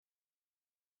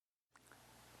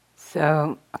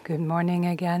So, good morning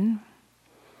again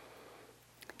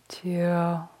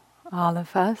to all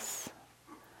of us,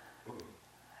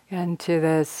 and to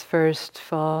this first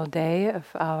full day of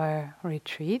our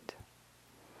retreat.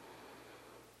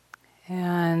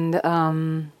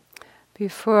 And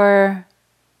before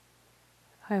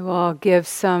I will give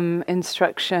some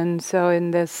instruction, so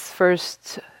in this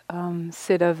first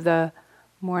sit of the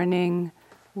morning,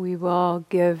 we will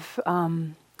give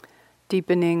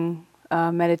deepening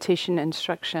meditation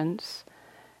instructions.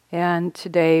 And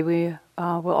today we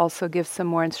will also give some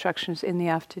more instructions in the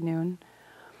afternoon.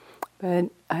 But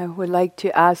I would like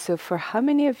to ask, so for how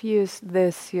many of you is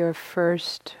this your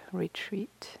first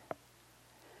retreat?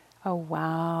 Oh,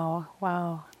 wow.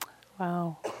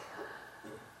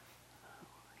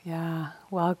 Yeah,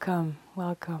 welcome.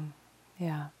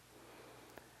 Yeah.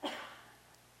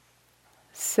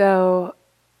 So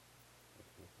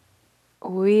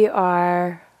we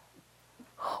are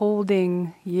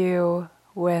holding you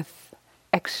with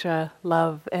extra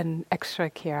love and extra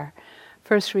care.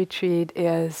 First retreat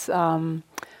is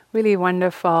really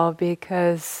wonderful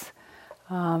because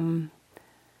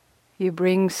you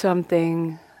bring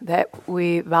something that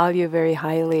we value very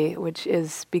highly, which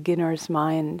is beginner's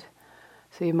mind.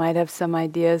 So you might have some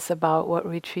ideas about what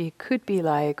retreat could be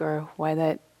like or why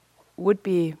that would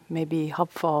be maybe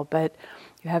helpful, but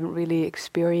you haven't really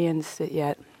experienced it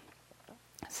yet.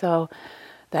 So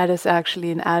that is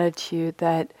actually an attitude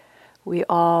that we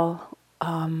all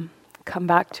come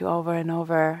back to over and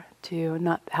over, to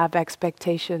not have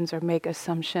expectations or make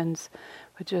assumptions,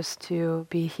 but just to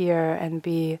be here and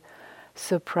be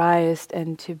surprised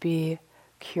and to be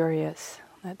curious.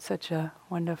 That's such a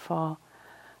wonderful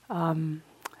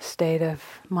state of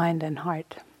mind and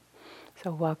heart.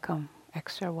 So welcome,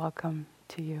 extra welcome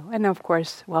to you. And of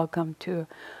course, welcome to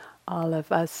all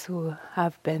of us who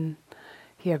have been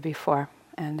here before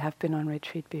and have been on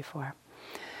retreat before.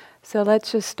 So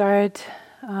let's just start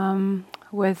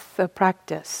with the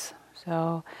practice.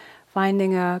 So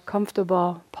finding a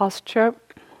comfortable posture.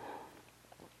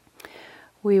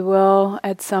 We will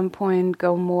at some point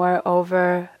go more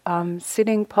over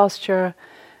sitting posture,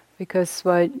 because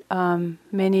what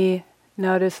many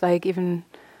notice, like even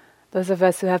those of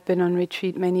us who have been on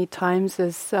retreat many times,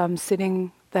 is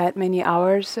sitting that many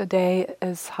hours a day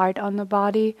is hard on the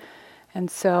body. And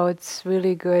so it's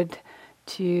really good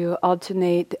to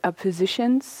alternate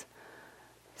positions.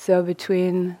 So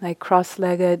between like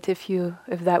cross-legged, if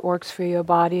that works for your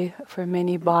body, for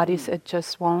many bodies it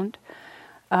just won't.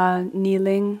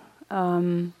 Kneeling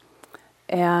and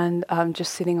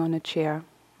just sitting on a chair,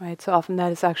 right? So often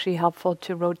that is actually helpful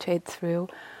to rotate through,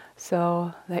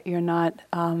 so that you're not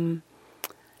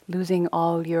losing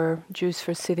all your juice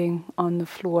for sitting on the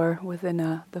floor within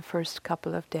the first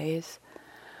couple of days.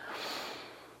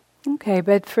 Okay,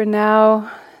 but for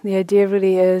now, the idea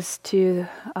really is to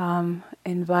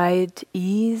invite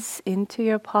ease into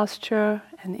your posture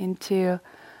and into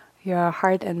your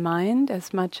heart and mind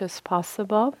as much as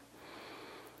possible.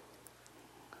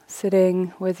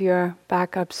 Sitting with your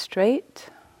back up straight,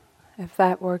 if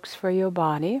that works for your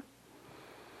body.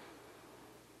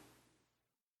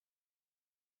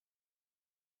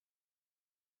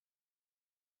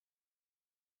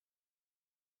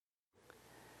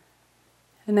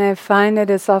 And I find that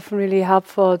it's often really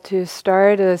helpful to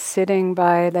start a sitting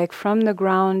by, like, from the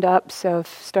ground up, so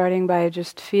starting by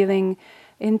just feeling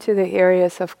into the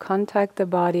areas of contact the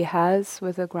body has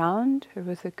with the ground, or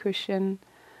with a cushion,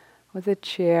 with a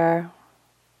chair,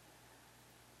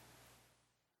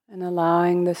 and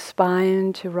allowing the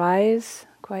spine to rise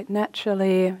quite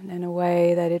naturally in a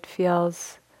way that it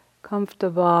feels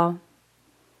comfortable.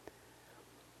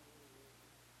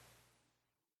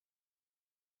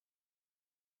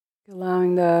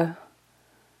 Allowing the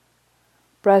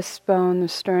breastbone, the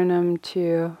sternum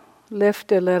to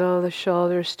lift a little, the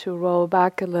shoulders to roll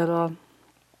back a little,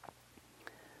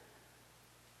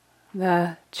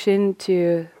 the chin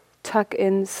to tuck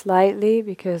in slightly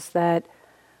because that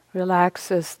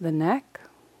relaxes the neck.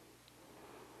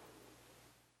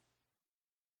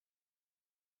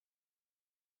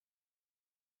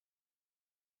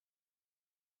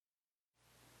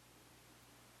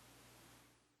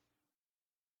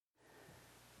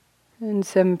 And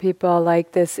some people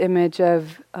like this image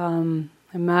of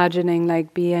imagining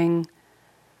like being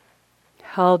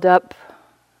held up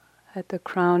at the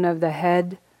crown of the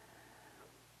head,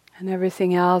 and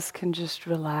everything else can just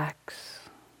relax.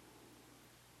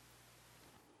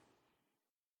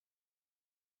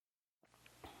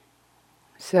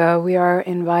 So we are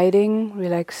inviting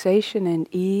relaxation and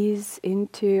ease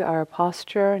into our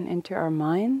posture and into our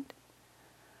mind,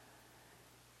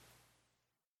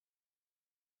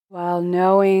 while while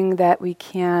knowing that we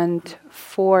can't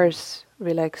force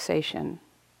relaxation,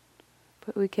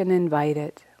 but we can invite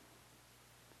it.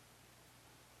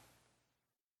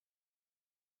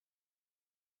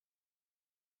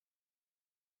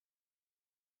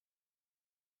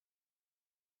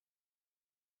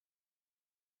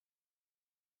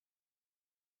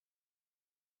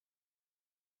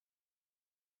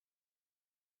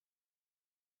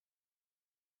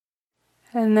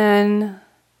 And then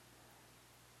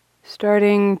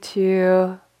starting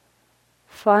to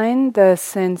find the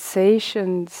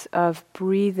sensations of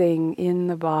breathing in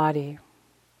the body.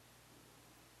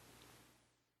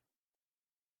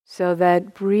 So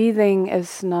that breathing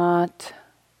is not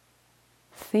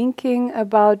thinking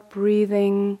about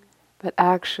breathing, but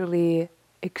actually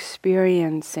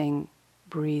experiencing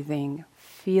breathing,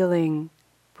 feeling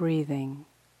breathing.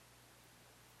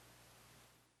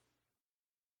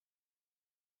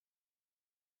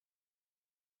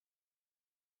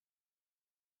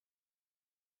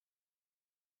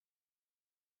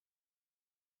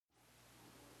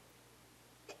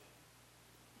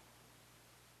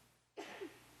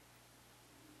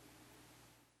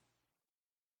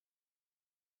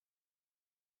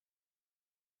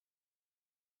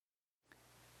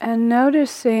 And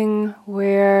noticing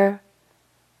where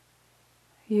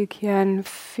you can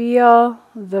feel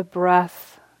the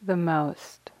breath the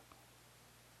most.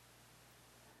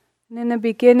 And in the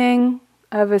beginning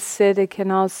of a sit, it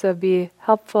can also be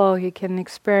helpful. You can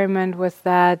experiment with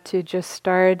that to just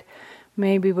start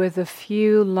maybe with a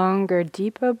few longer,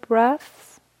 deeper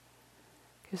breaths,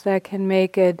 because that can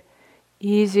make it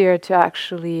easier to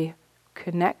actually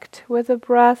connect with the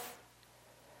breath.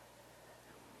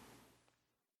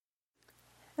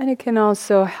 And it can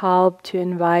also help to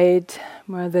invite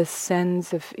more this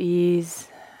sense of ease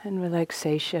and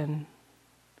relaxation.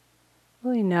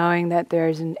 Really knowing that there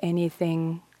isn't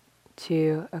anything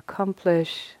to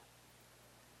accomplish,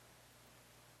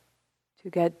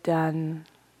 to get done,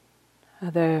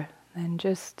 other than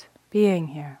just being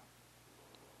here.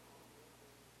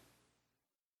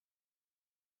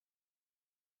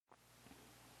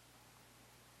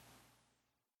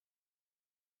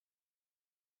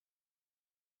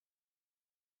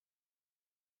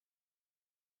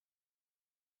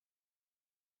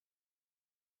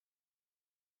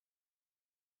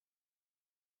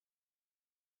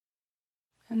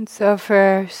 And so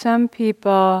for some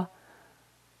people,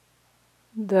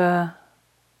 the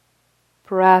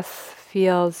breath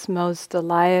feels most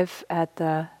alive at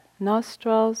the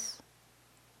nostrils,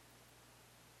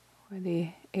 where the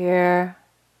air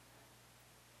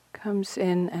comes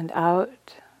in and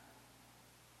out.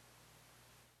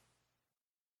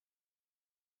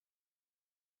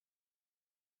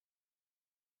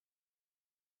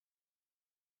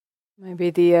 Maybe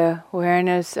the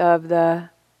awareness of the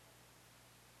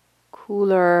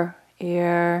cooler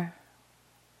air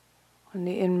on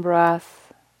the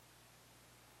in-breath,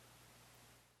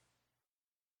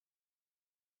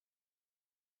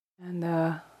 and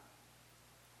the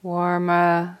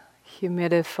warmer,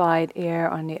 humidified air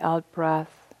on the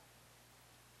out-breath.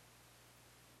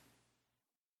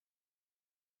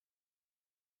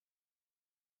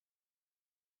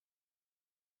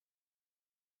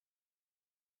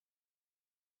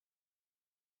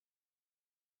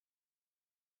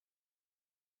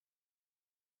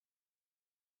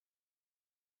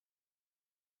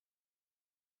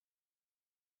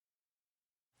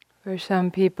 For some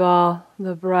people,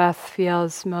 the breath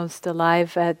feels most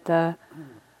alive at the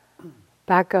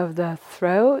back of the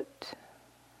throat.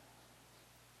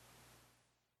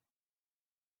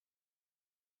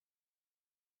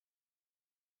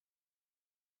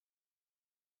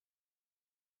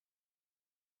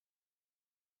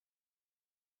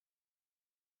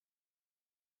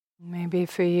 Maybe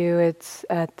for you it's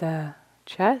at the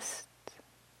chest.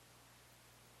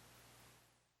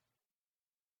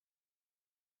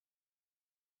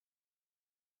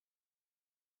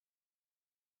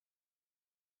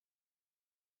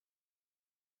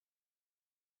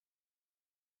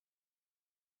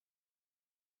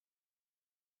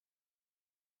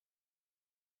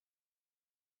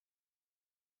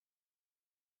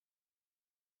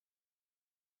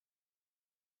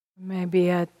 Maybe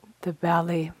at the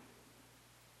belly.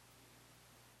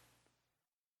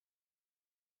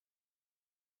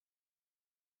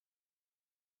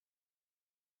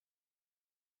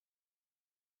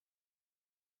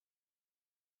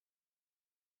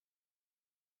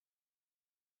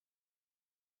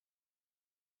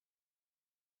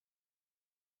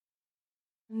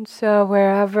 And so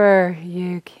wherever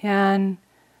you can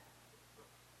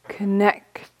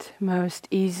connect most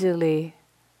easily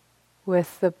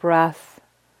with the breath,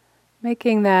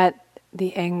 making that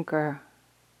the anchor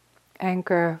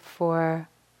for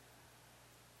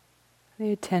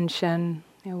the attention,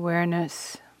 the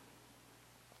awareness.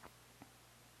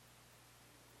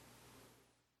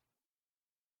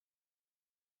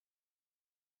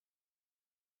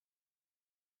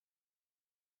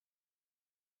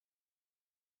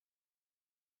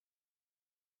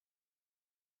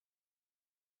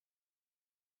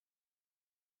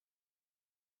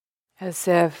 As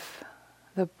if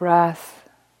the breath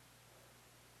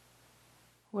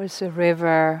was a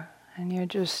river and you're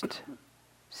just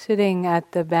sitting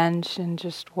at the bench and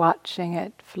just watching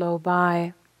it flow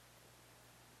by.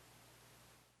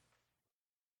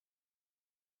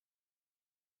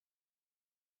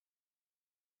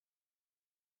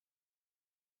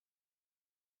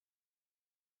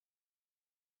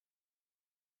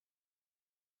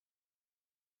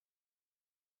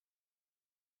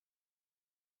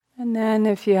 And then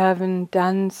if you haven't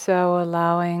done so,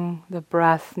 allowing the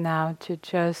breath now to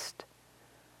just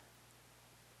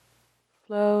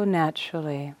flow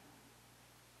naturally.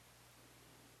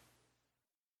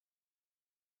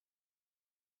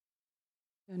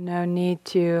 No need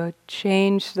to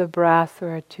change the breath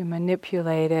or to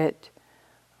manipulate it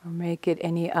or make it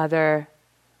any other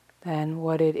than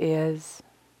what it is.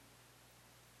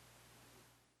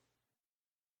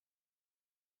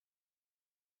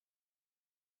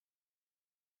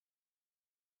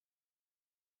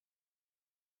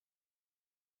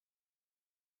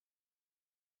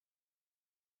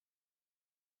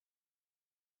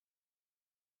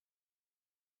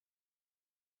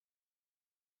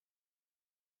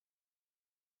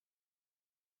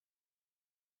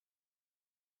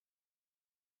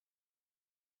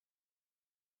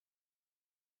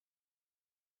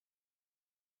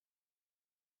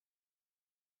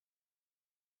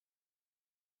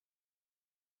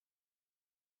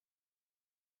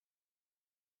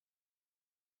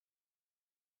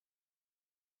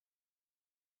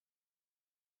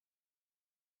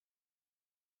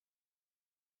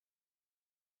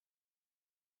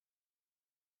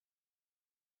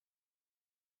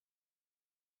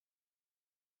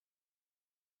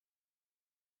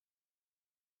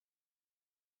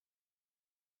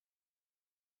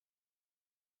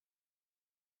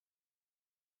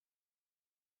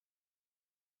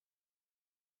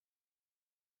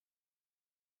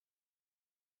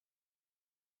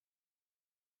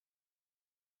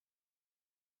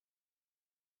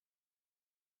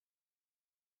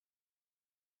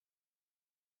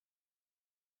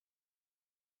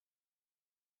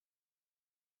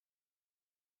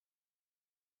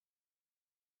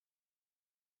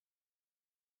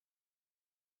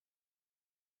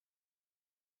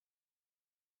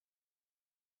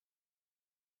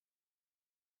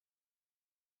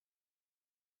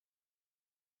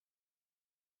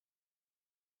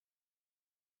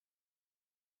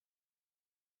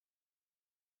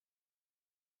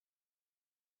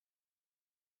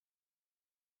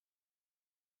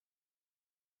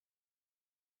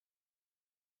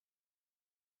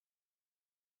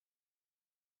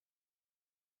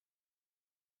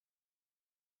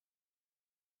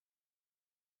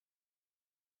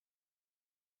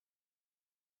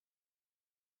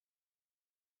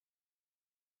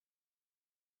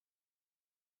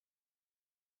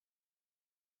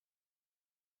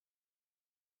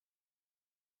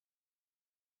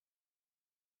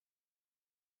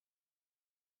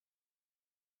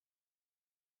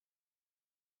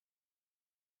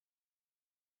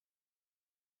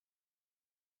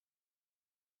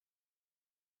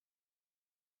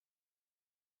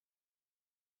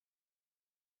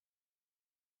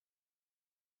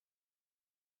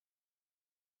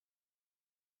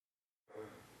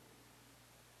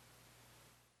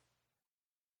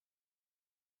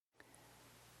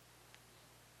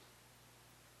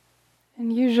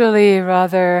 And usually,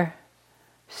 rather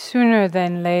sooner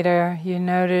than later, you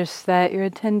notice that your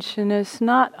attention is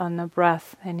not on the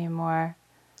breath anymore.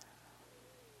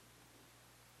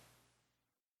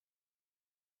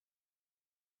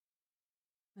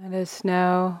 There's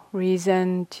no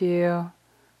reason to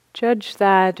judge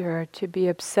that or to be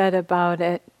upset about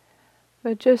it,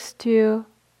 but just to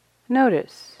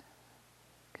notice.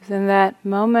 Because in that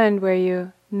moment where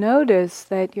you notice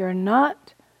that you're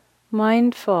not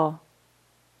mindful,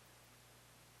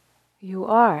 you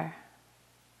are.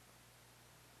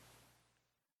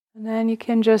 And then you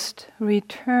can just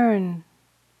return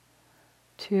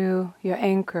to your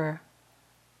anchor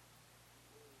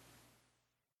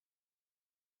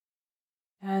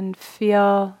and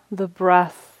feel the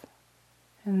breath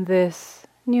in this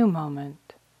new moment.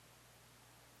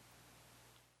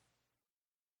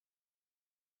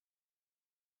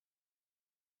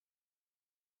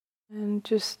 And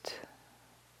just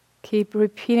keep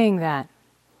repeating that,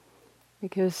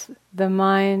 because the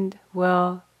mind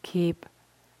will keep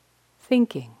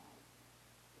thinking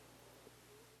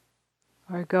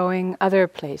or going other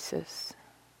places.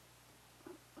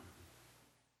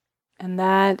 And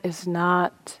that is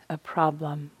not a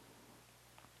problem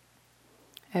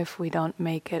if we don't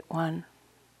make it one.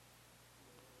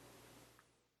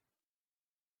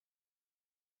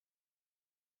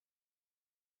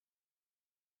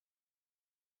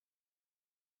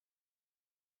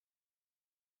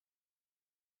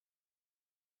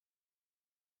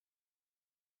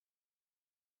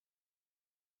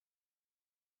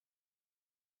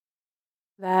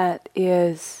 That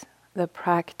is the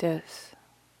practice.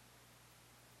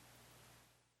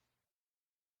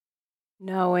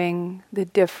 Knowing the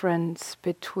difference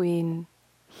between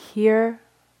here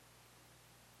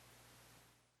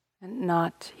and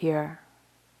not here.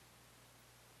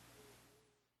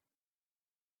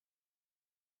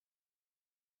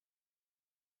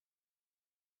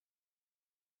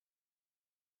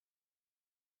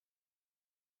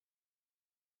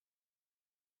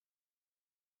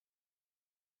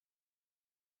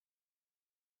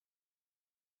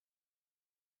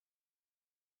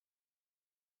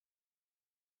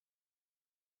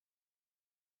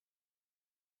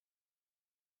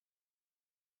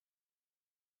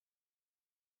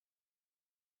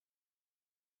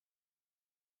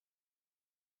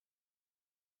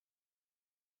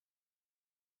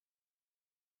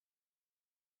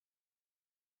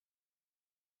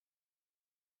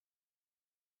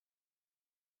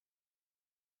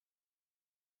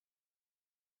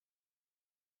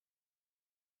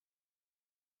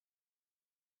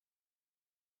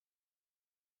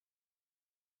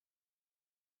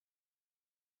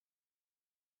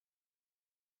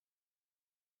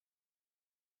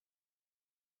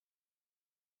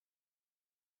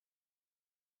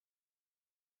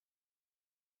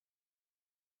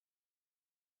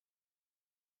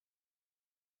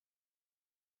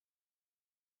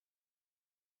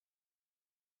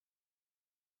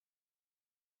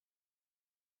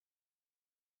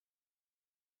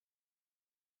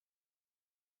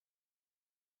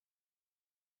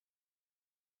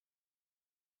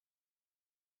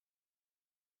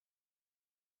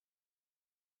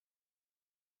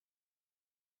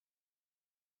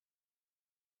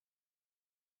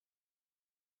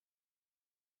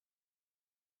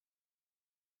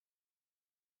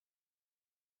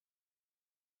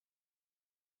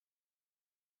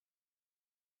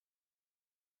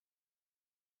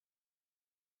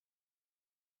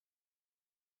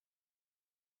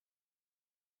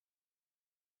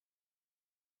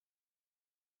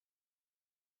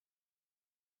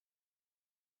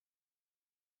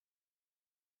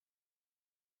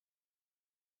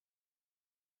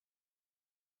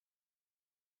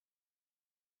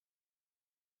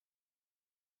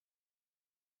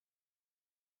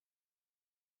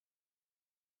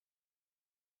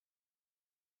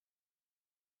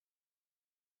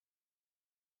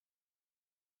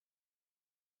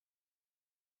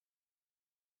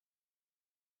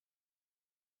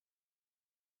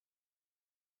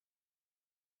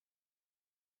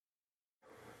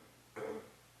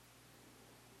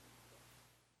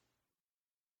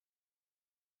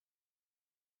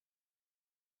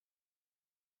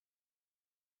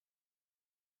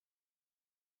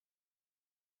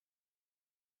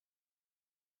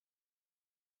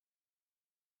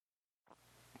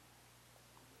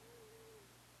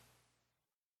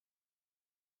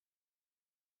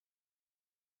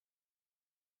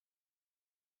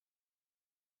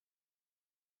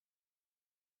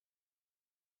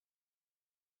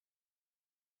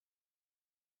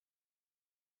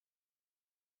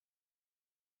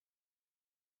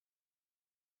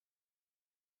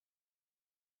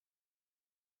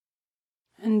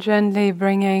 And gently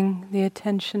bringing the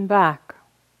attention back.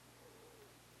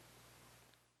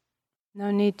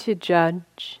 No need to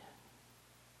judge.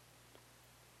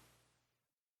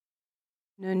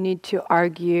 No need to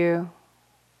argue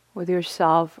with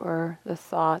yourself or the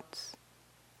thoughts.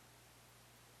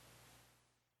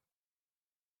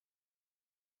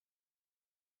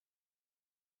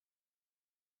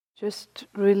 Just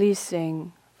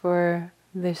releasing for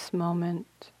this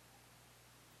moment.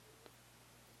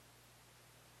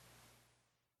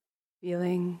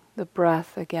 Feeling the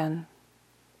breath again.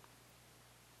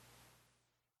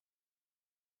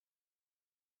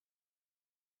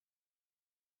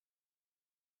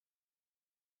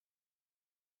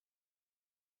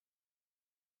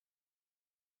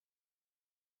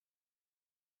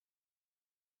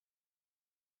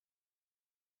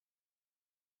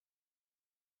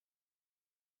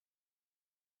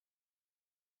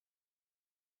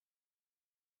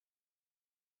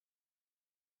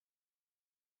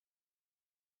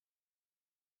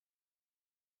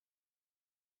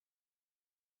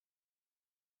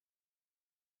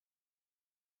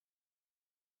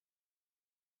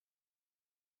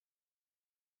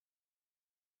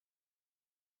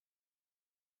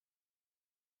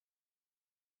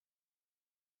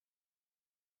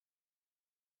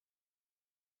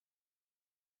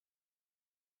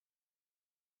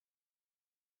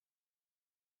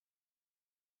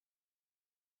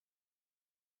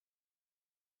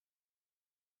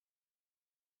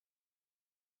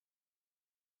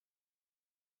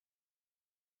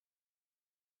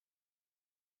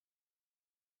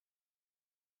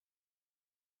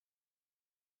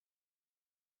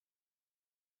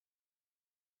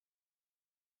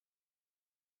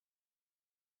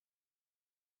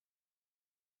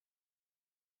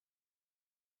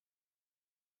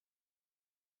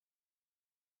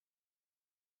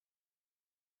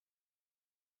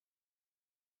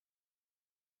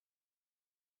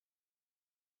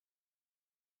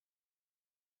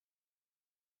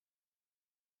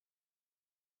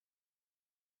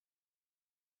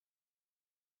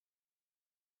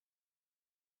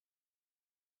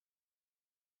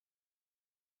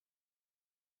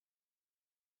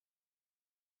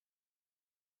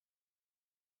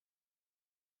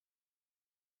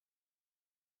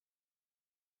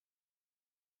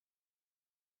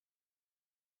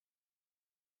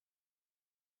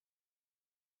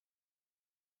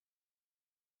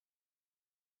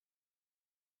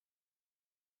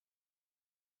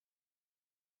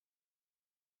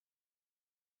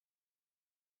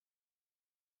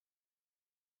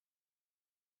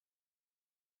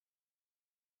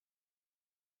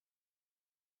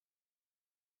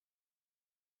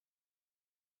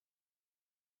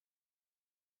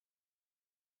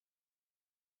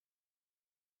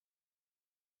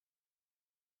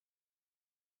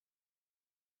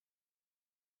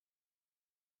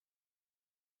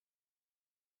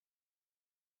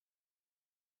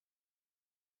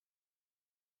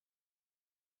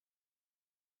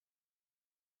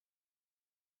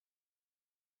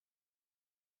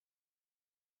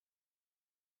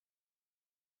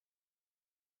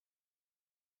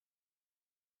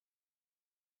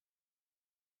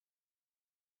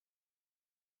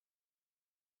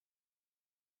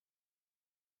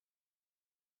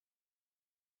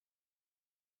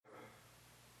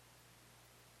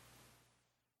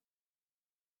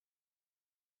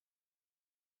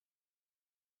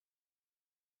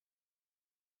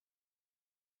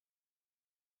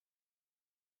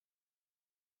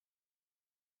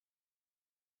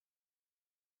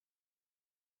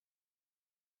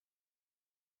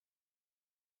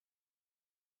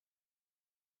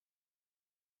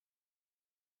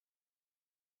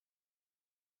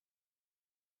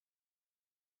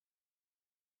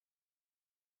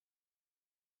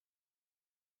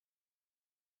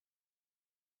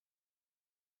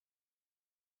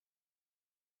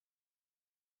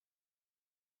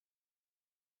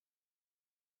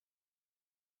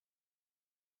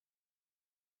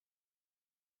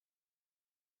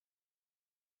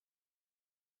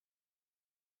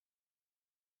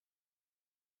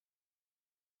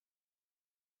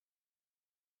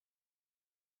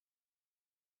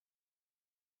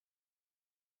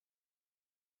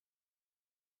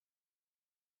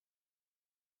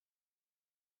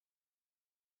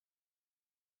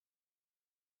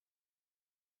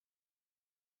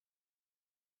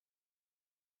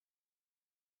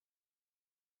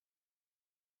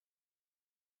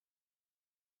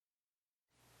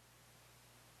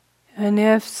 And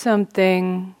if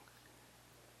something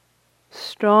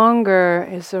stronger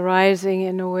is arising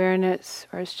in awareness,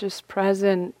 or it's just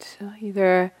present,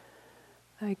 either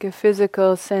like a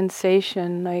physical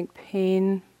sensation like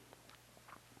pain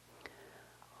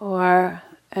or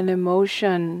an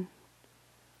emotion,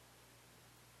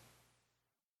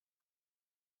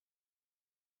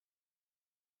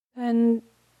 and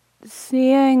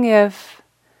seeing if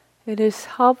it is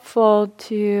helpful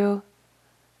to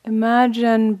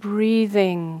imagine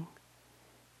breathing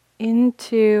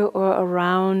into or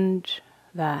around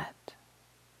that.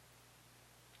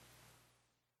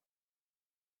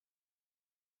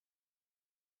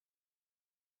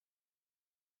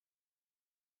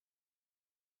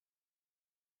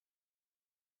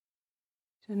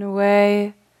 In a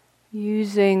way,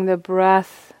 using the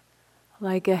breath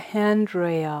like a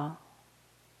handrail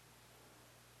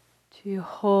to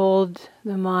hold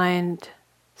the mind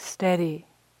steady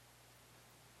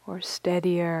or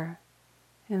steadier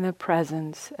in the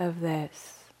presence of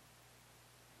this.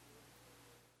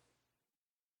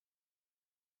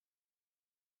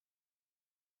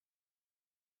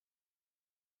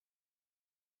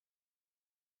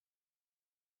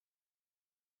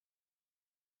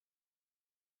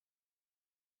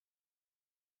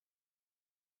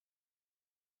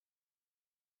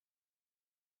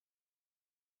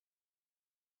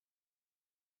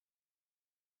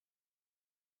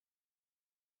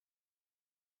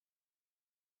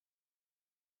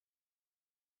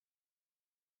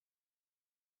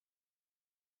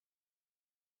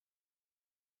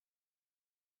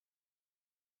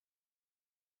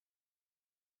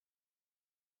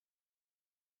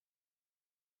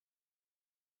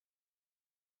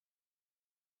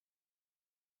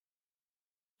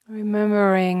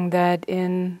 Remembering that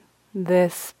in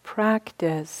this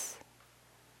practice,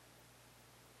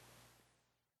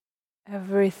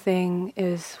 everything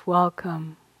is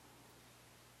welcome.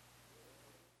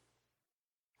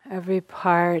 Every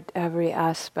part, every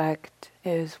aspect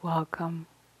is welcome.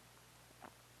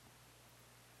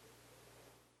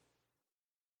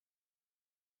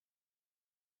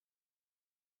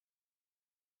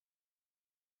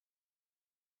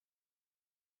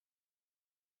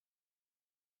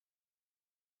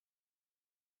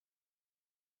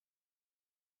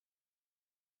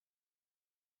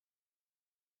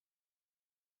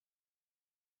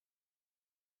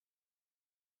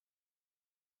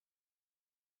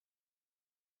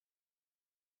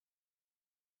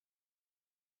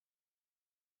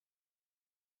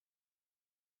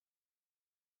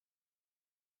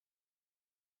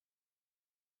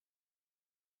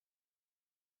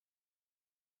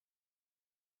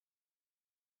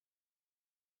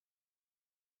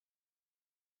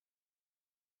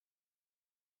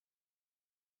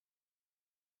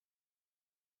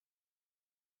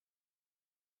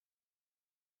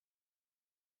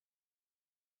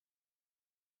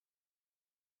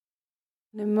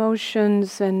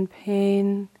 Emotions and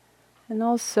pain, and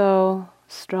also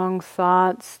strong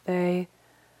thoughts, they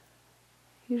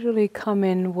usually come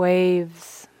in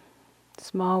waves,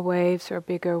 small waves or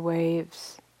bigger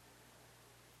waves.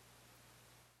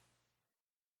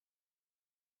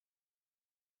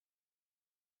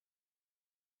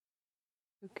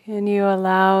 Can you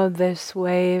allow this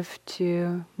wave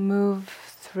to move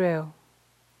through?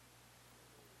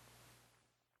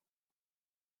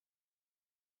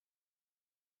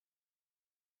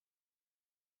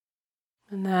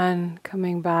 And then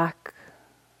coming back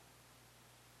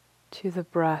to the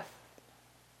breath,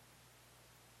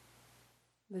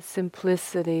 the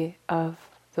simplicity of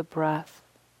the breath.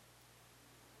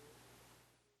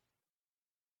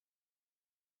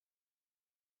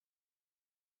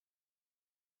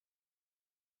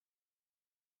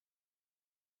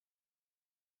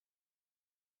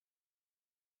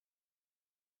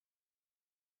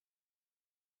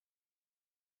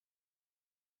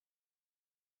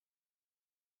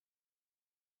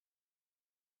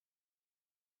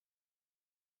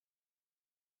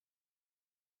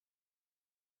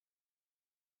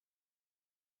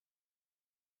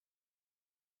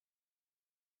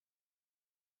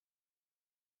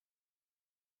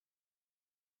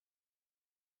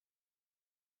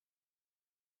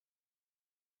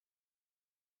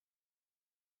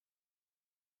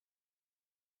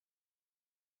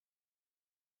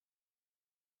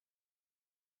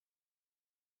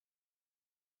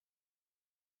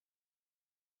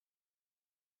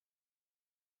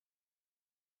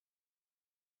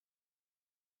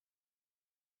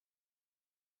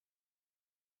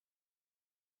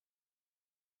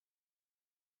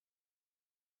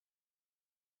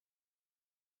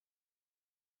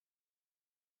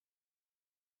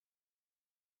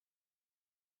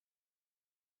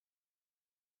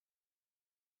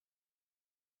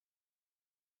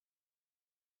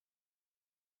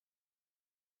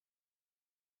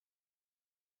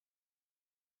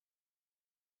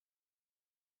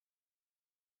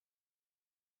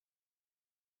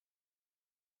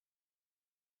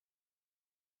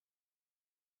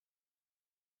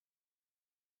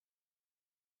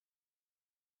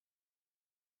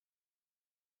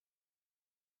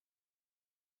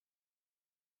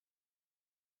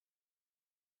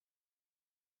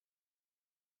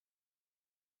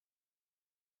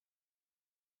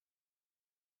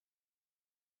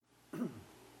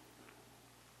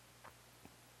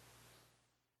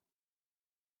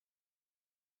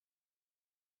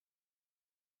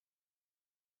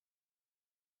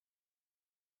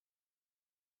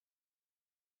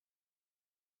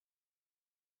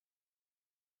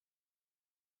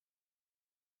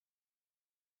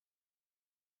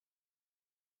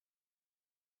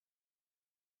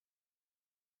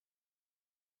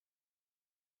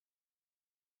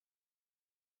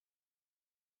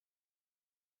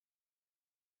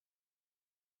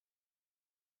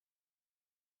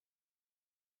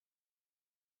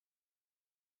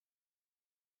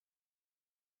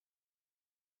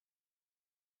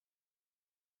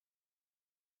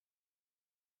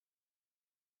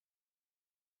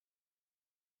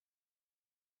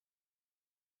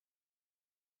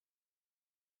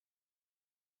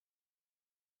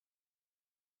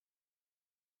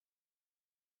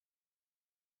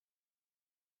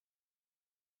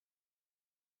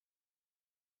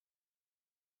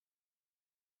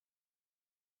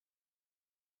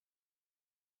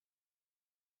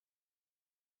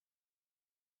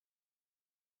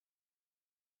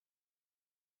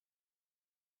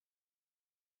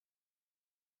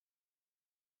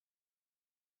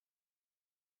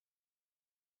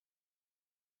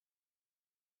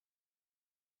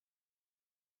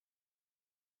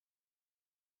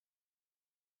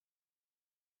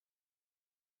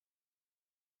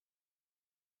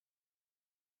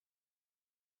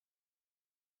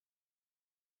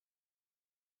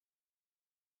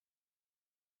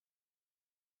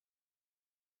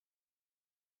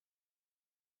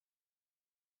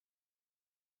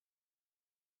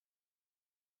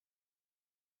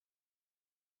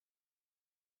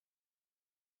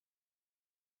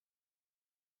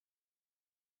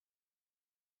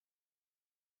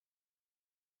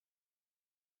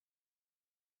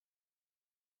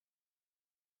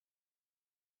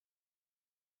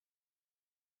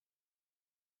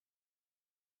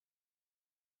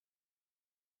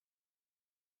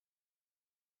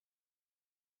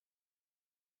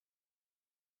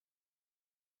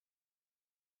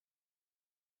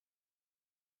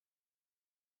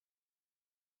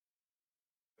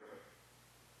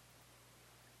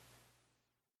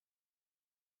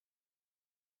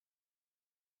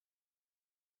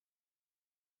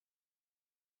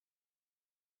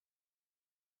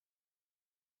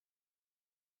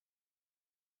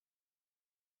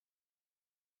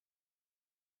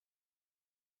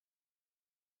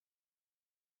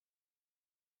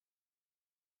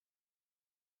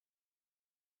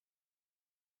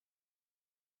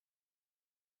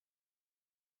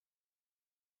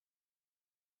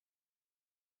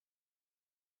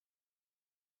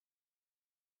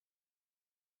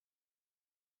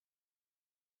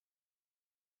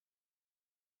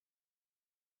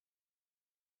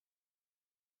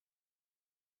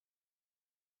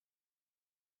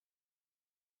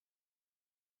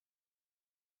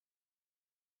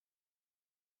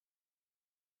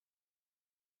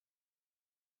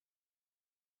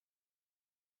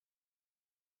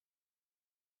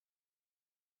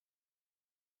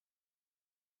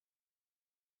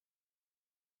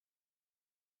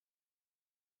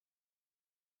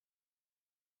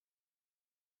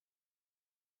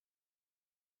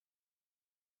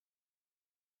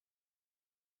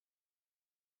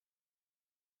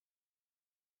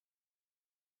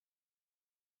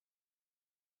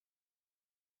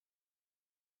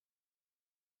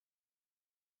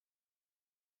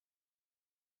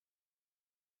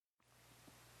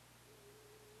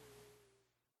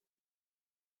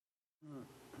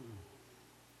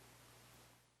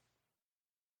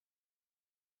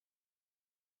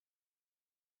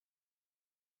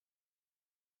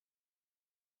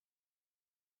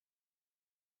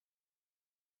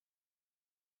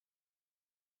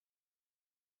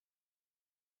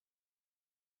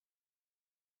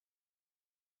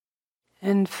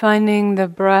 And finding the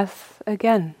breath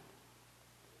again.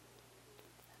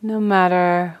 No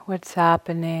matter what's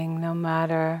happening, no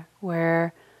matter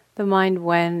where the mind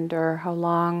went or how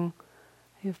long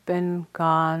you've been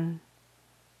gone,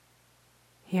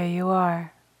 here you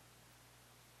are.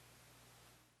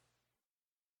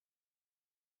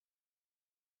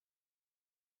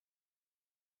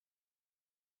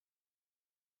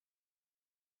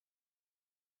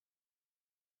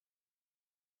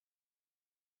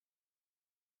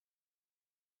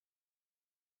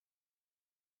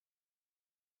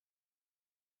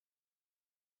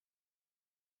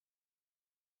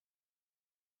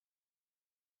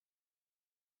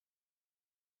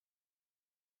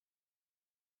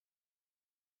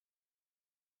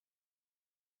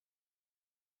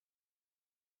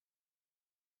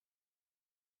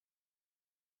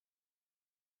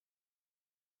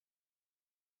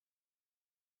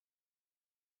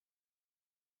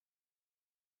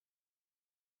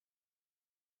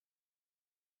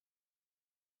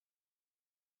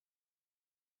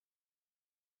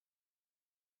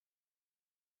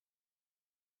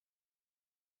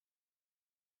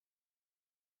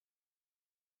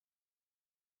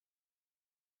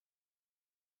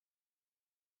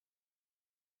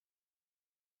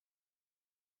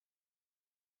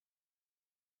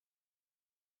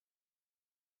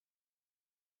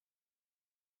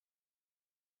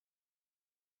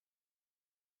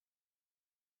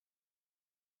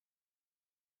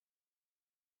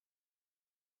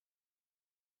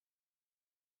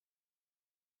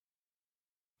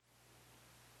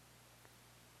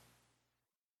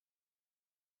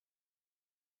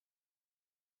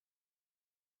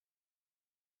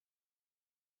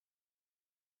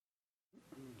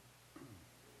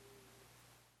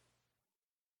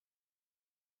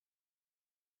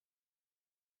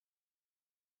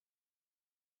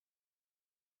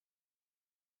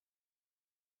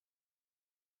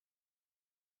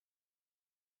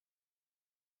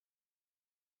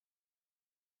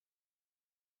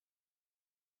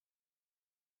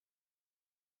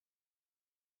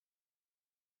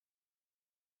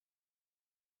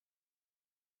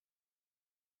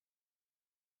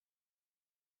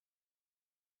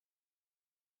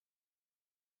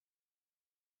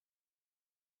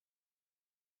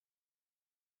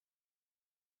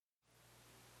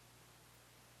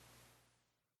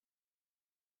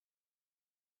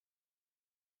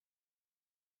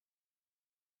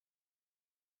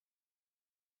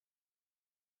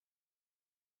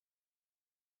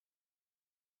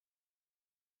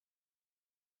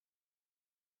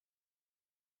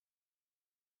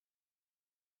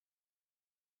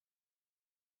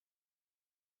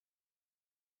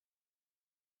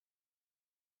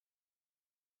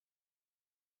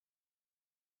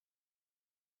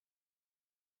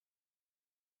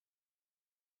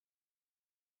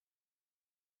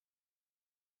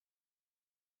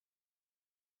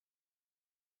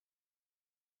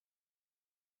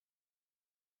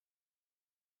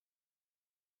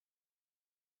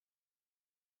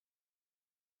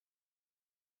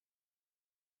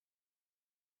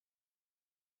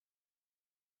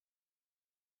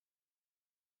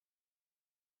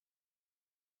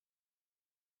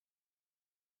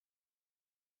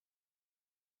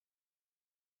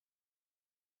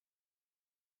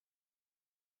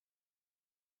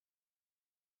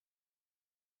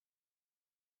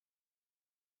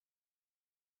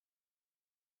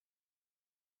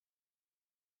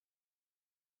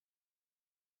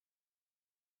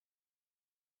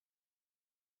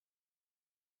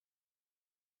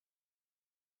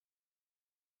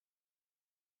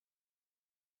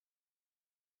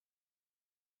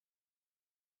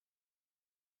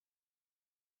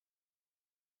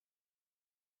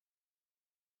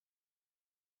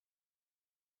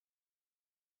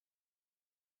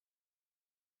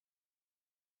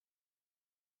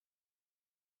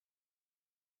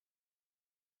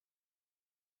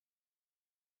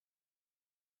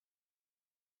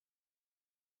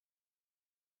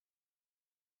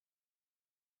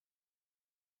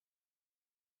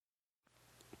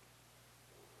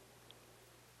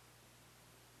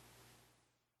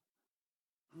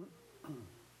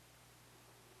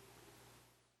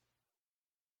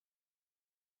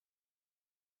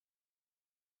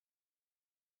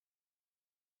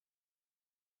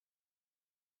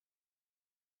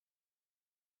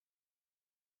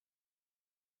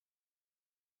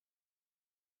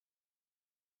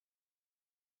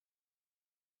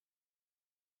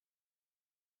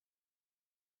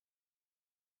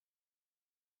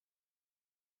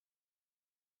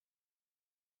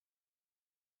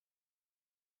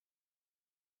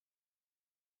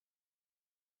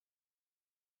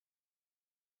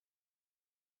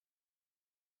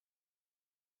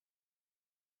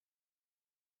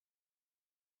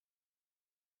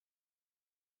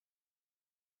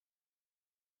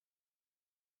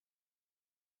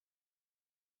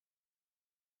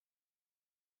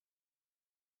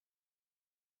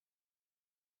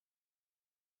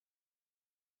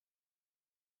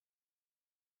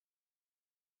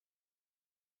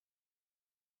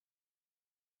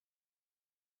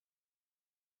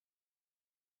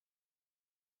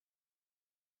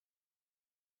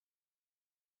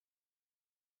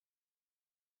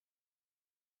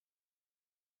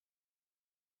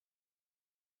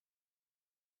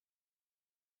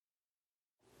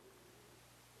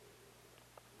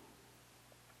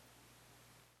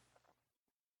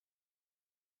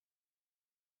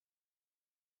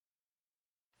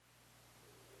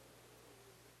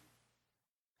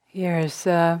 Here's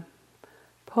a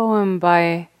poem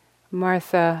by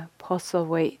Martha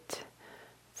Postlethwaite.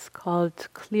 It's called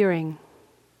Clearing.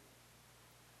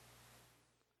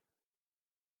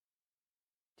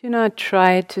 Do not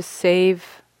try to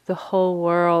save the whole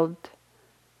world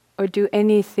or do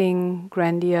anything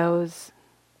grandiose.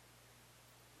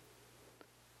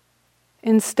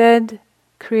 Instead,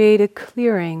 create a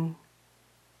clearing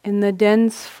in the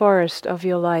dense forest of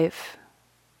your life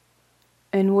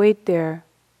and wait there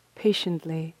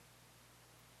patiently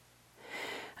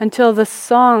until the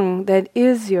song that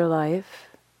is your life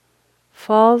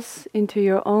falls into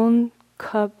your own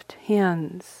cupped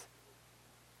hands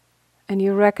and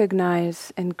you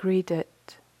recognize and greet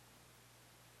it.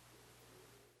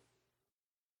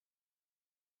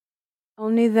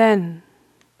 Only then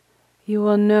you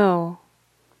will know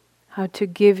how to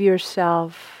give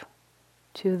yourself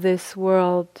to this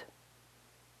world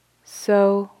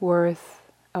so worth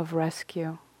of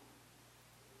rescue.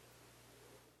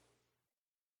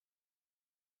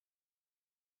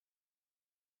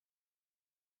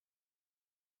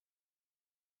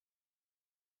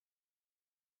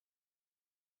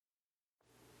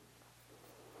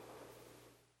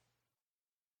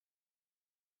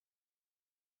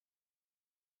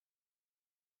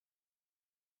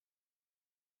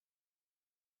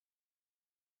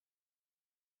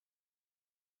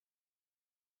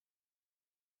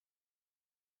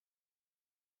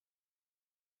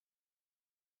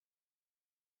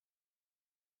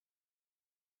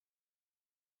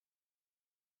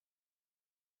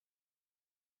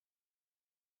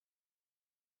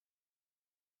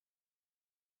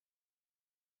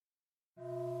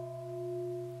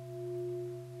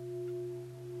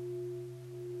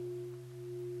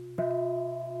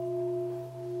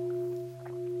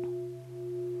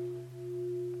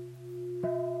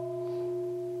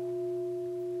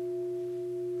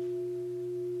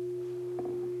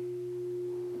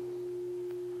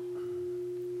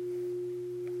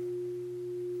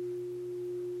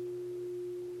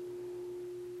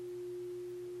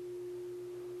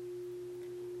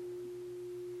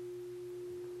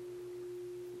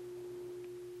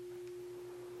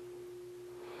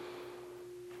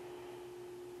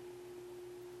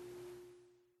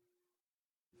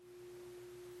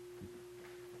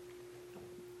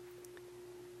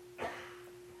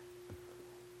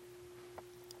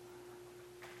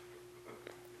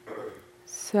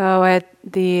 So at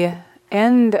the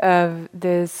end of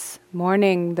this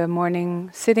morning, the morning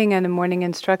sitting and the morning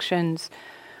instructions,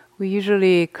 we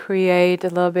usually create a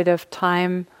little bit of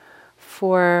time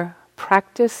for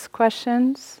practice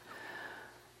questions.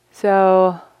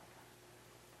 So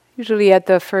usually at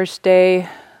the first day,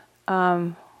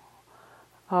 our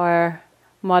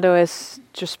motto is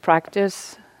just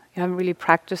practice. You haven't really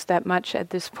practiced that much at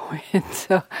this point,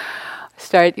 so I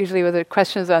start usually with the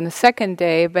questions on the second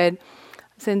day, but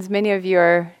since many of you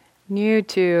are new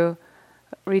to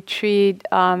retreat,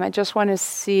 I just want to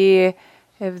see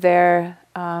if there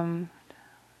are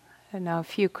a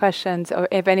few questions, or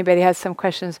if anybody has some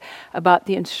questions about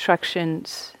the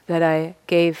instructions that I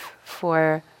gave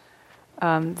for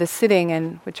the sitting,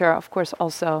 and which are, of course,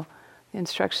 also the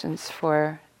instructions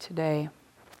for today,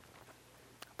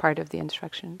 part of the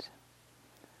instructions.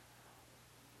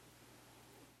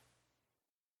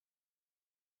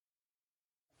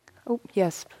 Oh,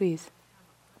 yes, please.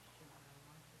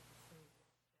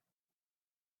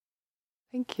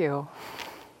 Thank you.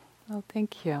 Oh,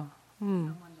 thank you.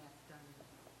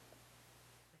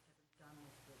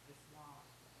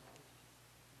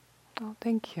 Oh,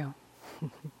 thank you.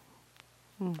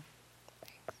 Thanks.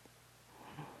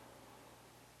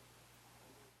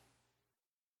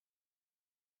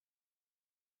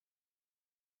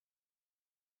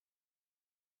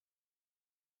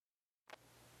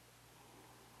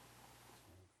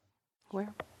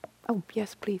 Where? Oh,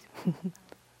 yes, please. Thank you.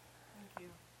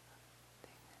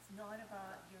 It's not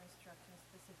about your instructions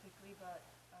specifically, but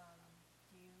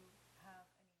do you have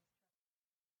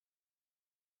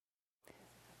any?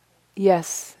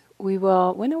 Yes, we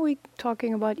will. When are we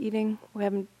talking about eating? We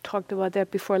haven't talked about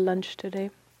that before lunch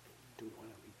today. Do you want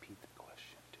to repeat the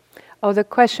question too? Oh, the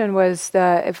question was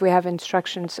if we have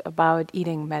instructions about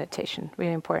eating meditation.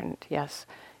 Really important, yes.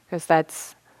 Because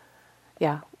that's,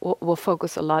 we'll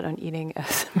focus a lot on eating,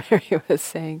 as Mary was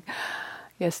saying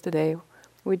yesterday.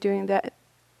 We're doing that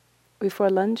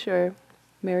before lunch, or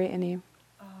Mary, any?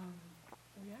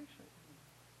 We actually,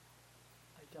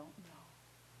 I don't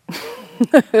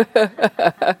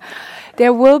know.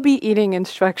 There will be eating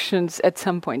instructions at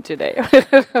some point today.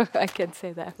 I can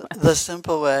say that. The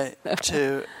simple way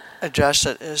to address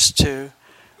it is to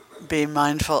be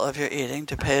mindful of your eating,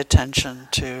 to pay attention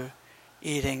to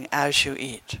eating as you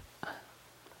eat.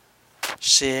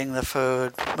 Seeing the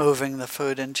food, moving the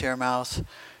food into your mouth,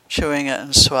 chewing it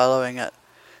and swallowing it.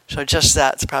 So just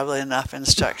that's probably enough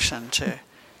instruction to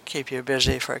keep you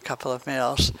busy for a couple of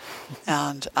meals.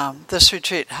 And this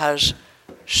retreat has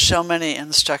so many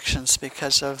instructions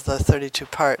because of the 32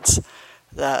 parts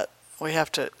that we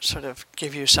have to sort of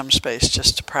give you some space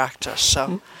just to practice.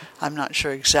 So I'm not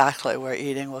sure exactly where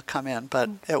eating will come in, but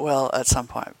it will at some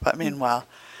point. But meanwhile,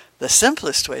 the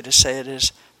simplest way to say it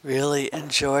is really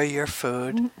enjoy your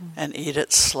food and eat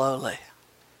it slowly.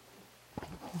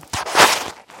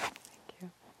 Thank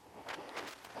you.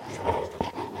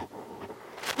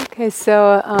 Okay,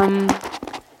 so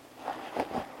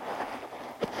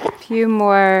a few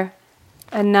more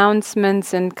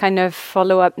announcements and kind of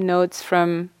follow-up notes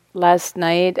from last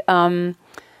night.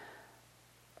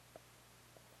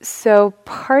 So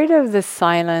part of the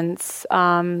silence,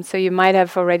 so you might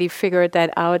have already figured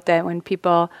that out, that when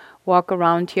people walk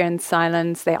around here in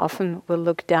silence, they often will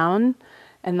look down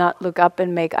and not look up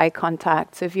and make eye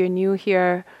contact. So if you're new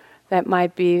here, that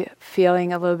might be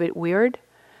feeling a little bit weird.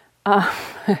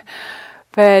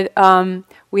 But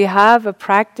we have a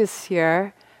practice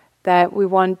here that we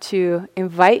want to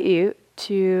invite you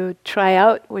to try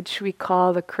out, which we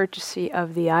call the courtesy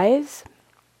of the eyes.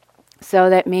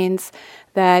 So that means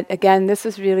that, again, this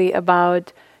is really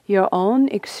about your own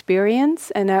experience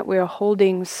and that we're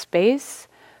holding space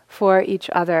for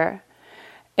each other.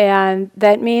 And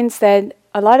that means that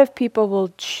a lot of people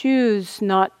will choose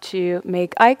not to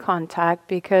make eye contact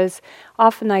because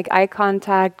often eye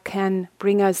contact can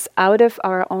bring us out of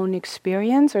our own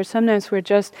experience, or sometimes we're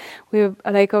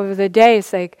over the day,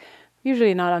 it's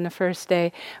usually not on the first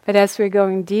day, but as we're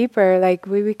going deeper,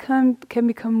 we can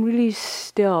become really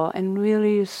still and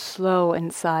really slow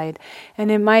inside. And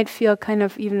it might feel kind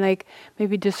of even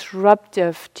maybe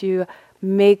disruptive to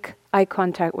make eye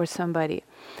contact with somebody.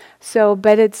 So,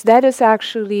 but that is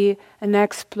actually an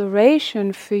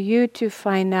exploration for you to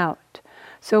find out.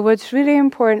 So what's really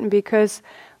important, because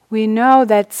we know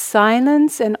that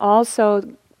silence, and also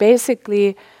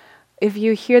basically if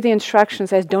you hear the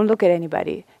instructions as don't look at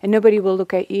anybody and nobody will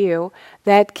look at you,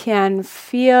 that can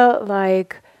feel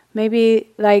maybe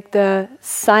like the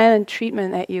silent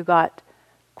treatment that you got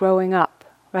growing up,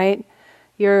 right?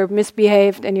 You're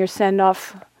misbehaved and you're sent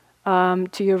off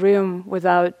to your room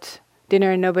without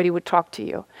dinner and nobody would talk to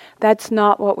you. That's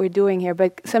not what we're doing here,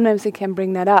 but sometimes it can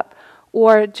bring that up.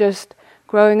 Or just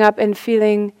growing up and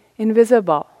feeling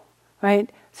invisible, right?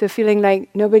 So feeling like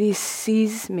nobody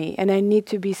sees me and I need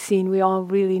to be seen. We all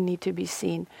really need to be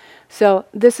seen. So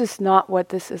this is not what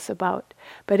this is about,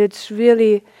 but it's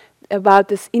really about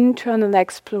this internal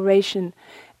exploration.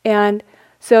 And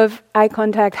so if eye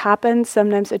contact happens,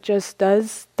 sometimes it just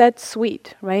does, that's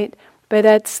sweet, right? But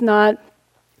that's not,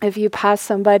 if you pass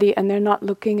somebody and they're not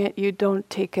looking at you, don't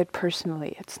take it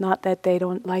personally. It's not that they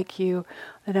don't like you,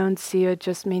 they don't see you, it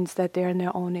just means that they're in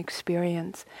their own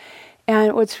experience.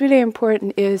 And what's really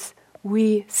important is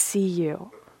we see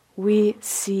you. We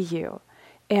see you.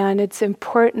 And it's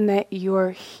important that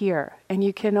you're here. And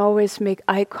you can always make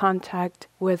eye contact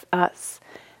with us,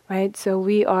 right? So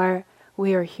we are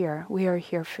here. We are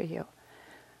here for you.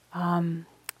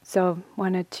 So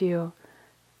wanted to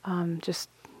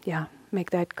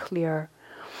make that clear.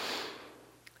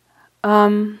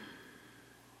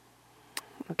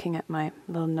 Looking at my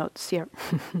little notes here.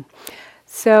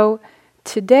 So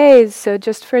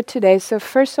just for today, so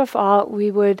first of all,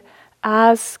 we would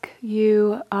ask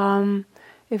you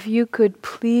if you could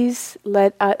please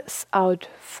let us out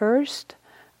first.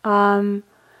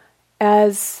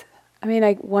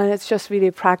 It's just really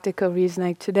a practical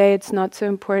reason. Today it's not so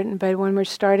important, but when we're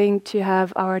starting to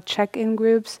have our check-in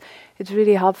groups, it's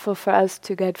really helpful for us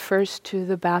to get first to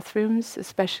the bathrooms,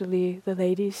 especially the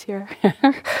ladies here.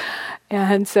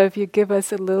 And so if you give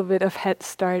us a little bit of head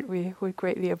start, we would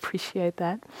greatly appreciate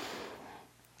that.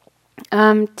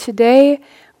 Today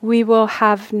we will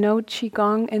have no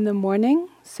Qigong in the morning.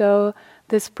 So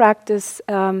this practice,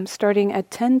 starting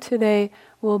at 10 today,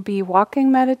 will be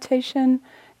walking meditation.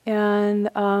 And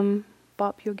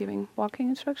Bob, you're giving walking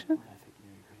instruction?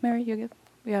 Mary, you give?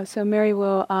 Yeah, so Mary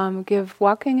will give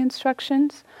walking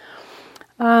instructions.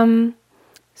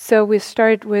 So we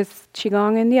start with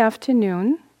Qigong in the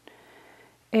afternoon.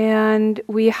 And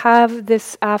we have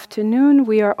this afternoon,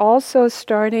 we are also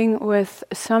starting with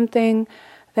something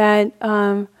that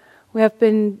we have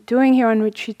been doing here on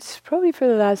retreats probably for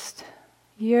the last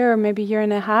year or maybe year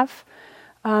and a half,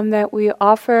 that we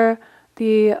offer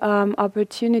the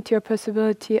opportunity or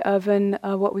possibility of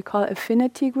what we call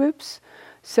affinity groups.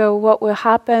 So what will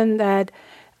happen that,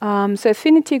 so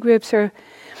affinity groups are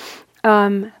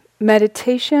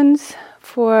meditations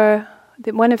for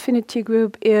the one affinity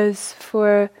group is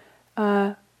for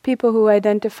people who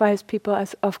identify as people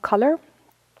as of color.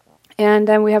 And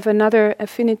then we have another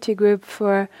affinity group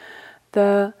for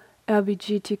the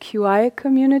LGBTQI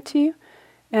community.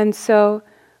 And so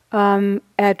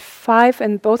at 5,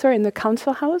 and both are in the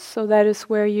council house, so that is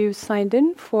where you signed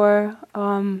in for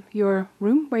your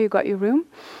room, where you got your room.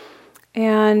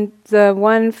 And the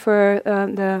one for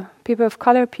the people of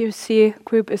color POC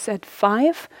group is at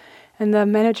 5, and the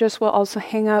managers will also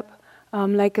hang up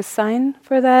like a sign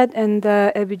for that, and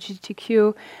the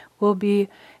LGBTQ will be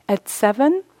at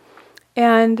 7.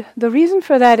 And the reason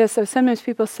for that is that sometimes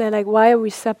people say, like, why are we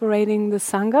separating the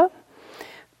Sangha?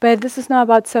 But this is not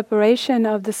about separation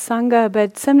of the Sangha,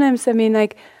 but sometimes,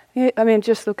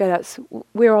 just look at us.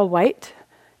 We're all white,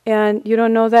 and you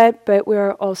don't know that, but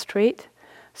we're all straight.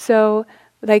 So,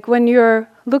 like, when you're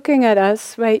looking at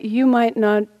us, right, you might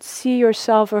not see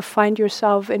yourself or find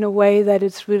yourself in a way that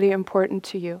it's really important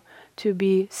to you to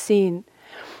be seen.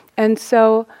 And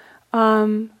so,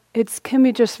 it can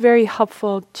be just very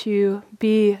helpful to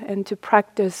be and to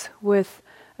practice with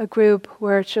a group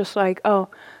where it's just like, oh,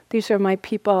 these are my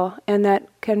people, and that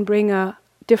can bring a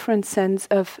different sense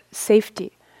of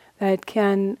safety that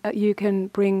you can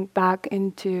bring back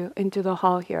into the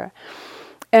hall here.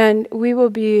 And we will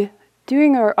be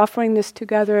doing or offering this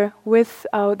together with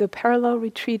the parallel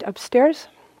retreat upstairs.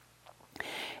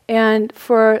 And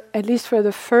at least for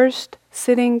the first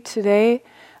sitting today,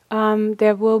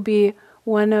 there will be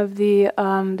one of the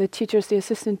teachers, the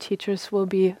assistant teachers, will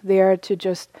be there to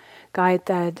just guide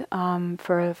that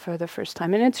for the first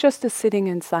time. And it's just a sitting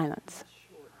in silence.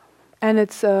 And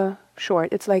it's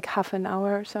short. It's like half an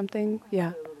hour or something.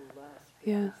 Yeah.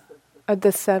 Yeah.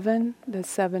 The 7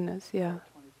 is, yeah.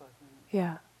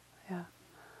 Yeah. Yeah.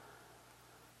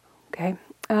 Okay.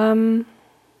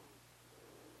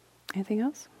 Anything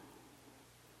else?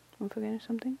 Am I forgetting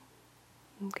something?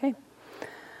 Okay.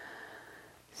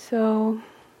 So,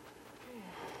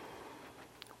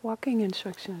 walking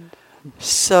instructions.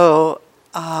 So,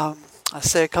 I'll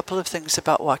say a couple of things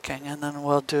about walking, and then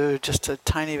we'll do just a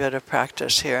tiny bit of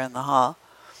practice here in the hall.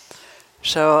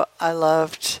 So I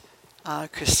loved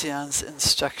Christiane's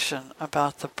instruction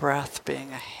about the breath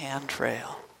being a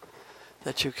handrail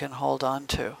that you can hold on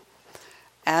to.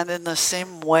 And in the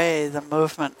same way, the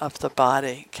movement of the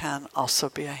body can also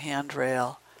be a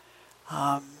handrail,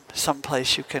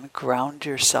 someplace you can ground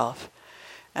yourself.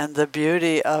 And the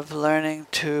beauty of learning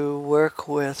to work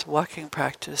with walking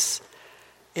practice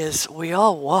is we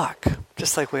all walk,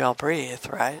 just like we all breathe,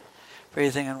 right?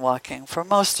 Breathing and walking, for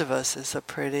most of us, is a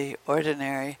pretty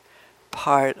ordinary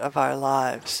part of our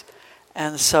lives.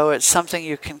 And so it's something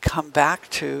you can come back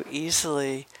to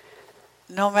easily,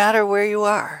 no matter where you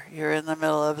are. You're in the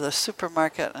middle of the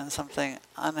supermarket and something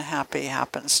unhappy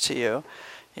happens to you.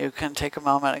 You can take a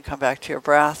moment and come back to your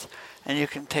breath, and you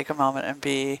can take a moment and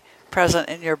be present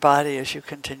in your body as you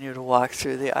continue to walk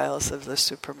through the aisles of the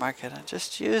supermarket, and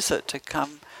just use it to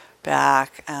come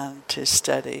back and to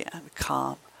steady and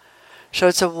calm. So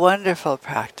it's a wonderful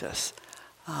practice.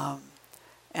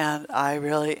 And I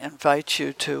really invite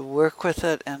you to work with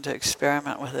it and to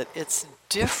experiment with it. It's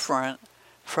different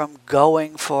from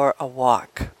going for a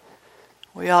walk.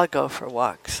 We all go for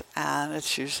walks, and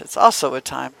it's also a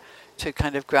time to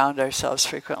kind of ground ourselves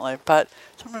frequently. But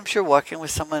sometimes you're walking with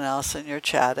someone else and you're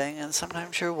chatting, and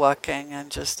sometimes you're walking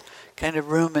and just kind of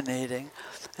ruminating.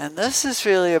 And this is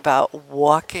really about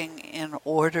walking in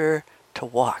order to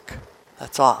walk.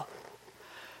 That's all.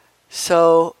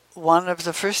 So one of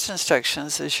the first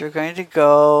instructions is you're going to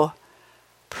go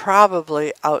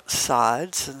probably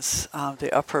outside, since the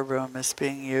upper room is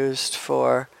being used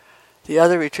for the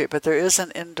other retreat, but there is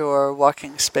an indoor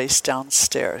walking space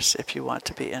downstairs if you want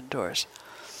to be indoors.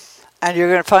 And you're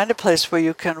going to find a place where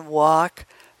you can walk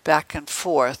back and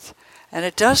forth. And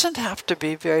it doesn't have to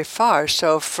be very far.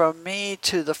 So from me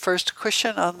to the first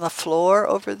cushion on the floor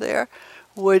over there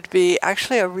would be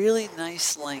actually a really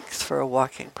nice length for a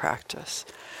walking practice.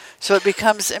 So it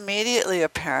becomes immediately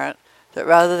apparent that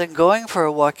rather than going for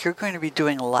a walk, you're going to be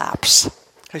doing laps,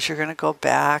 because you're going to go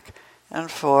back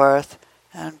and forth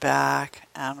and back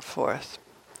and forth.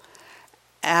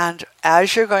 And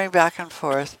as you're going back and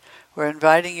forth, we're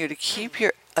inviting you to keep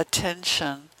your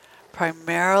attention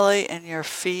primarily in your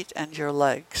feet and your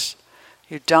legs.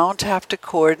 You don't have to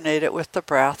coordinate it with the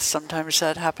breath. Sometimes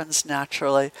that happens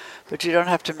naturally, but you don't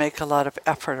have to make a lot of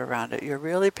effort around it. You're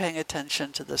really paying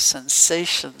attention to the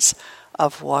sensations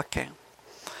of walking.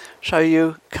 So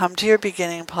you come to your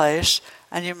beginning place,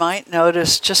 and you might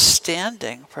notice just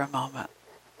standing for a moment.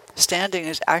 Standing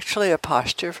is actually a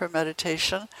posture for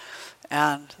meditation,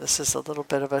 and this is a little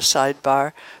bit of a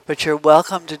sidebar, but you're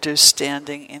welcome to do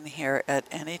standing in here at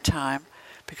any time,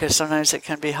 because sometimes it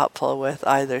can be helpful with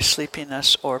either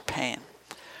sleepiness or pain.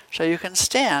 So you can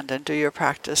stand and do your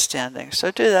practice standing. So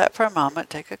do that for a moment,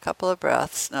 take a couple of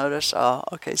breaths, notice, oh,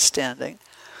 okay, standing.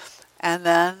 And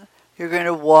then you're going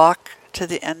to walk to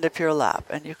the end of your lap,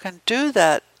 and you can do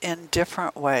that in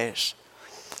different ways.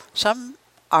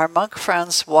 Our monk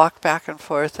friends walk back and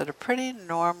forth at a pretty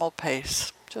normal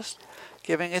pace, just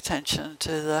giving attention to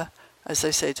the, as I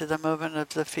say, to the movement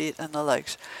of the feet and the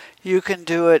legs. You can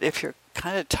do it if you're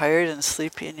kind of tired and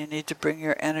sleepy and you need to bring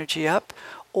your energy up,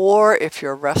 or if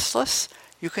you're restless,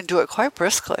 you can do it quite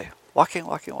briskly, walking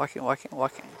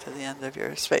to the end of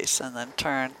your space, and then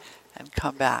turn and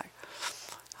come back.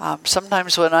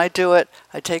 Sometimes when I do it,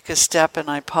 I take a step and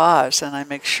I pause and I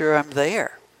make sure I'm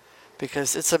there,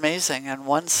 because it's amazing. In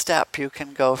one step you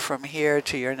can go from here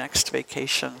to your next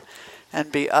vacation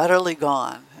and be utterly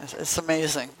gone. It's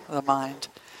amazing, the mind.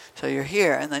 So you're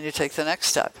here, and then you take the next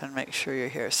step and make sure you're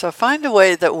here. So find a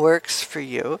way that works for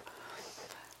you.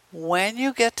 When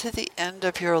you get to the end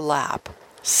of your lap,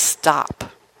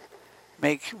 stop.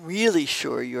 Make really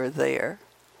sure you're there.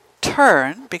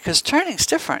 Turn, because turning's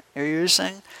different. You're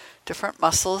using different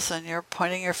muscles and you're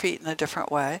pointing your feet in a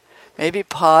different way. Maybe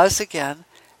pause again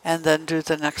and then do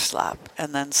the next lap,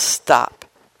 and then stop,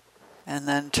 and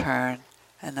then turn,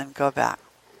 and then go back.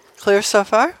 Clear so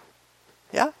far?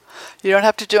 Yeah? You don't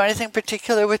have to do anything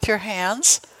particular with your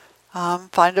hands.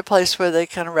 Find a place where they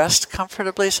can rest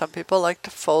comfortably. Some people like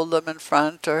to fold them in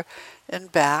front or in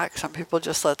back. Some people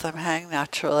just let them hang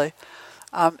naturally.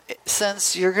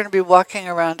 Since you're going to be walking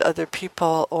around other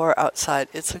people or outside,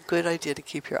 it's a good idea to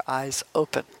keep your eyes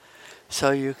open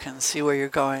so you can see where you're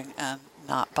going and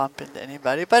not bump into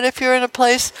anybody. But if you're in a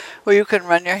place where you can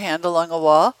run your hand along a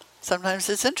wall, sometimes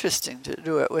it's interesting to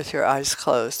do it with your eyes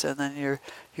closed, and then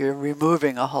you're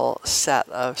removing a whole set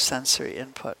of sensory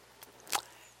input.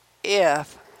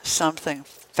 If something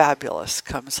fabulous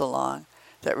comes along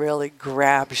that really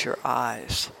grabs your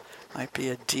eyes, might be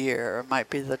a deer, or might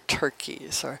be the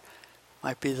turkeys, or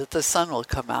might be that the sun will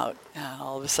come out and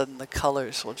all of a sudden the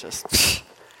colors will just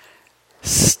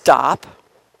stop.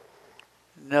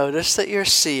 Notice that you're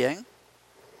seeing.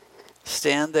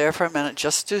 Stand there for a minute,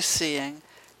 just do seeing,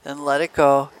 then let it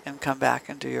go and come back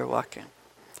and do your walking.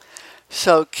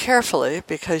 So carefully,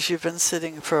 because you've been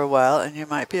sitting for a while and you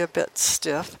might be a bit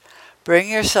stiff, bring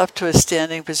yourself to a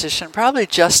standing position, probably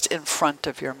just in front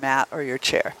of your mat or your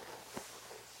chair.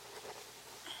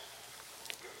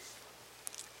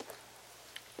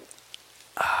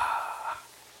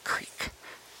 Creak.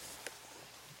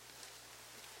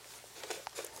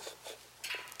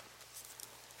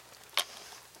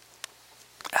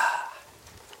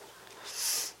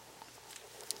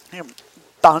 You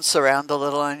bounce around a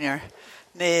little on your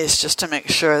knees just to make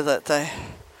sure that they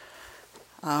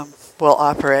will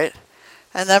operate.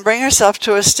 And then bring yourself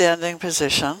to a standing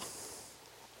position.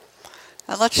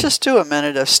 And let's just do a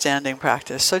minute of standing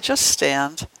practice. So just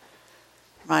stand.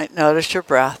 You might notice your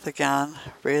breath again.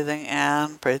 Breathing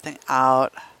in, breathing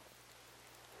out.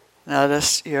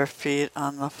 Notice your feet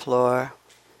on the floor.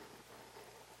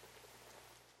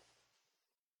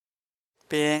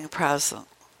 Being present.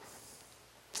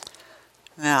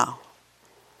 Now,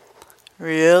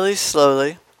 really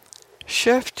slowly,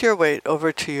 shift your weight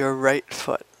over to your right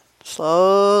foot.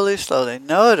 Slowly, slowly.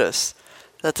 Notice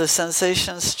that the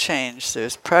sensations change.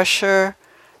 There's pressure,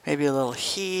 maybe a little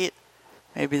heat,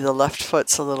 maybe the left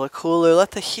foot's a little cooler.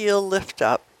 Let the heel lift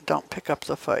up. Don't pick up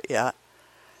the foot yet.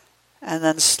 And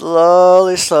then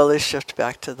slowly, slowly shift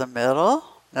back to the middle,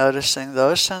 noticing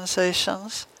those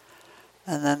sensations.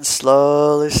 And then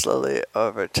slowly, slowly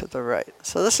over to the right.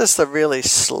 So this is the really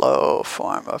slow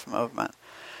form of movement.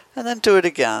 And then do it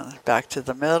again. Back to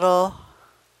the middle.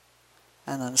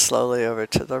 And then slowly over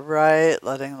to the right,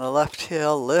 letting the left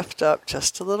heel lift up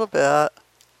just a little bit.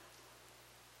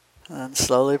 And then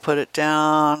slowly put it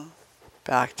down.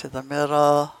 Back to the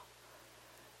middle.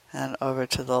 And over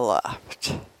to the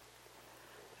left.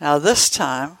 Now this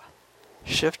time,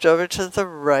 shift over to the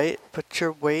right, put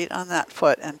your weight on that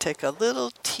foot, and take a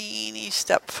little teeny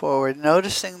step forward,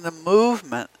 noticing the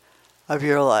movement of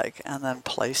your leg. And then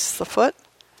place the foot,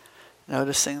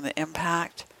 noticing the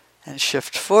impact, and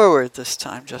shift forward this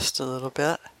time just a little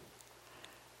bit.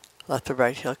 Let the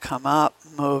right heel come up,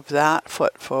 move that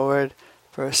foot forward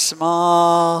for a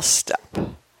small step,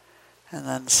 and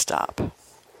then stop.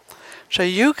 So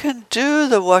you can do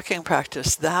the walking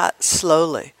practice that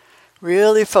slowly,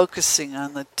 really focusing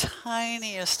on the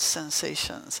tiniest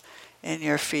sensations in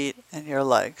your feet and your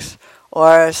legs.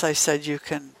 Or, as I said, you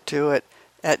can do it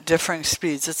at differing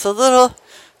speeds. It's a little,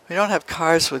 we don't have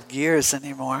cars with gears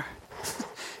anymore.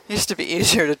 It used to be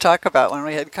easier to talk about when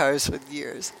we had cars with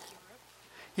gears.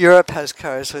 Europe has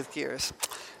cars with gears.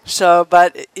 So,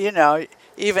 but, you know,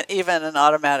 even an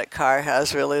automatic car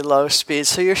has really low speed.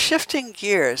 So you're shifting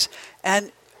gears.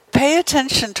 And pay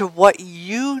attention to what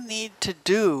you need to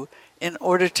do in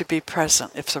order to be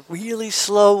present. If the really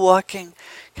slow walking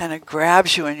kind of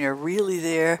grabs you and you're really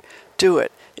there, do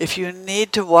it. If you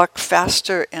need to walk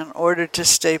faster in order to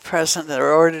stay present, in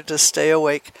order to stay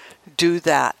awake, do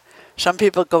that. Some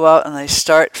people go out and they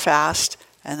start fast,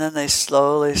 and then they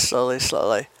slowly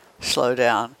slow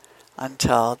down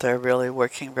until they're really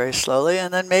working very slowly,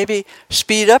 and then maybe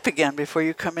speed up again before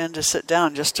you come in to sit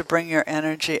down, just to bring your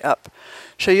energy up.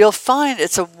 So you'll find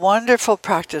it's a wonderful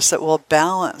practice that will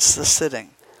balance the sitting.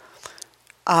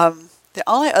 The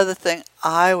only other thing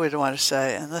I would want to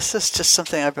say, and this is just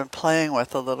something I've been playing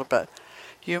with a little bit,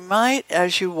 you might,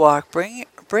 as you walk,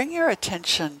 bring your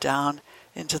attention down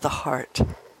into the heart.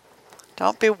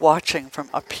 Don't be watching from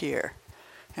up here.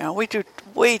 You know, we do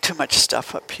way too much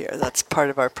stuff up here. That's part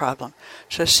of our problem.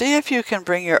 So see if you can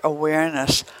bring your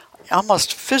awareness,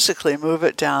 almost physically move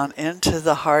it down into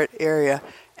the heart area,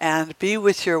 and be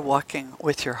with your walking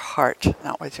with your heart,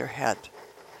 not with your head.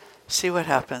 See what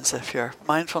happens if your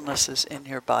mindfulness is in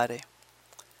your body.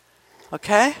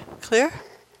 Okay? Clear?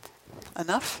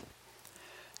 Enough?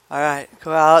 All right,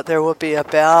 go out. There will be a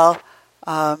bell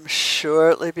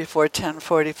shortly before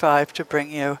 10:45 to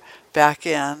bring you back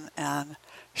in, and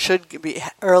should be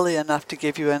early enough to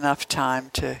give you enough time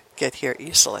to get here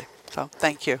easily. So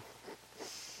thank you.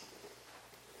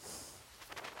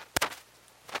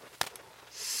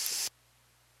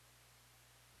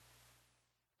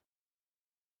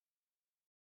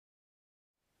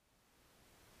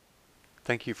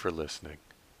 Thank you for listening.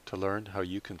 To learn how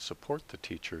you can support the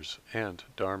teachers and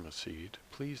Dharma Seed,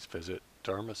 please visit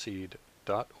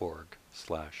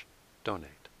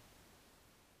dharmaseed.org/donate.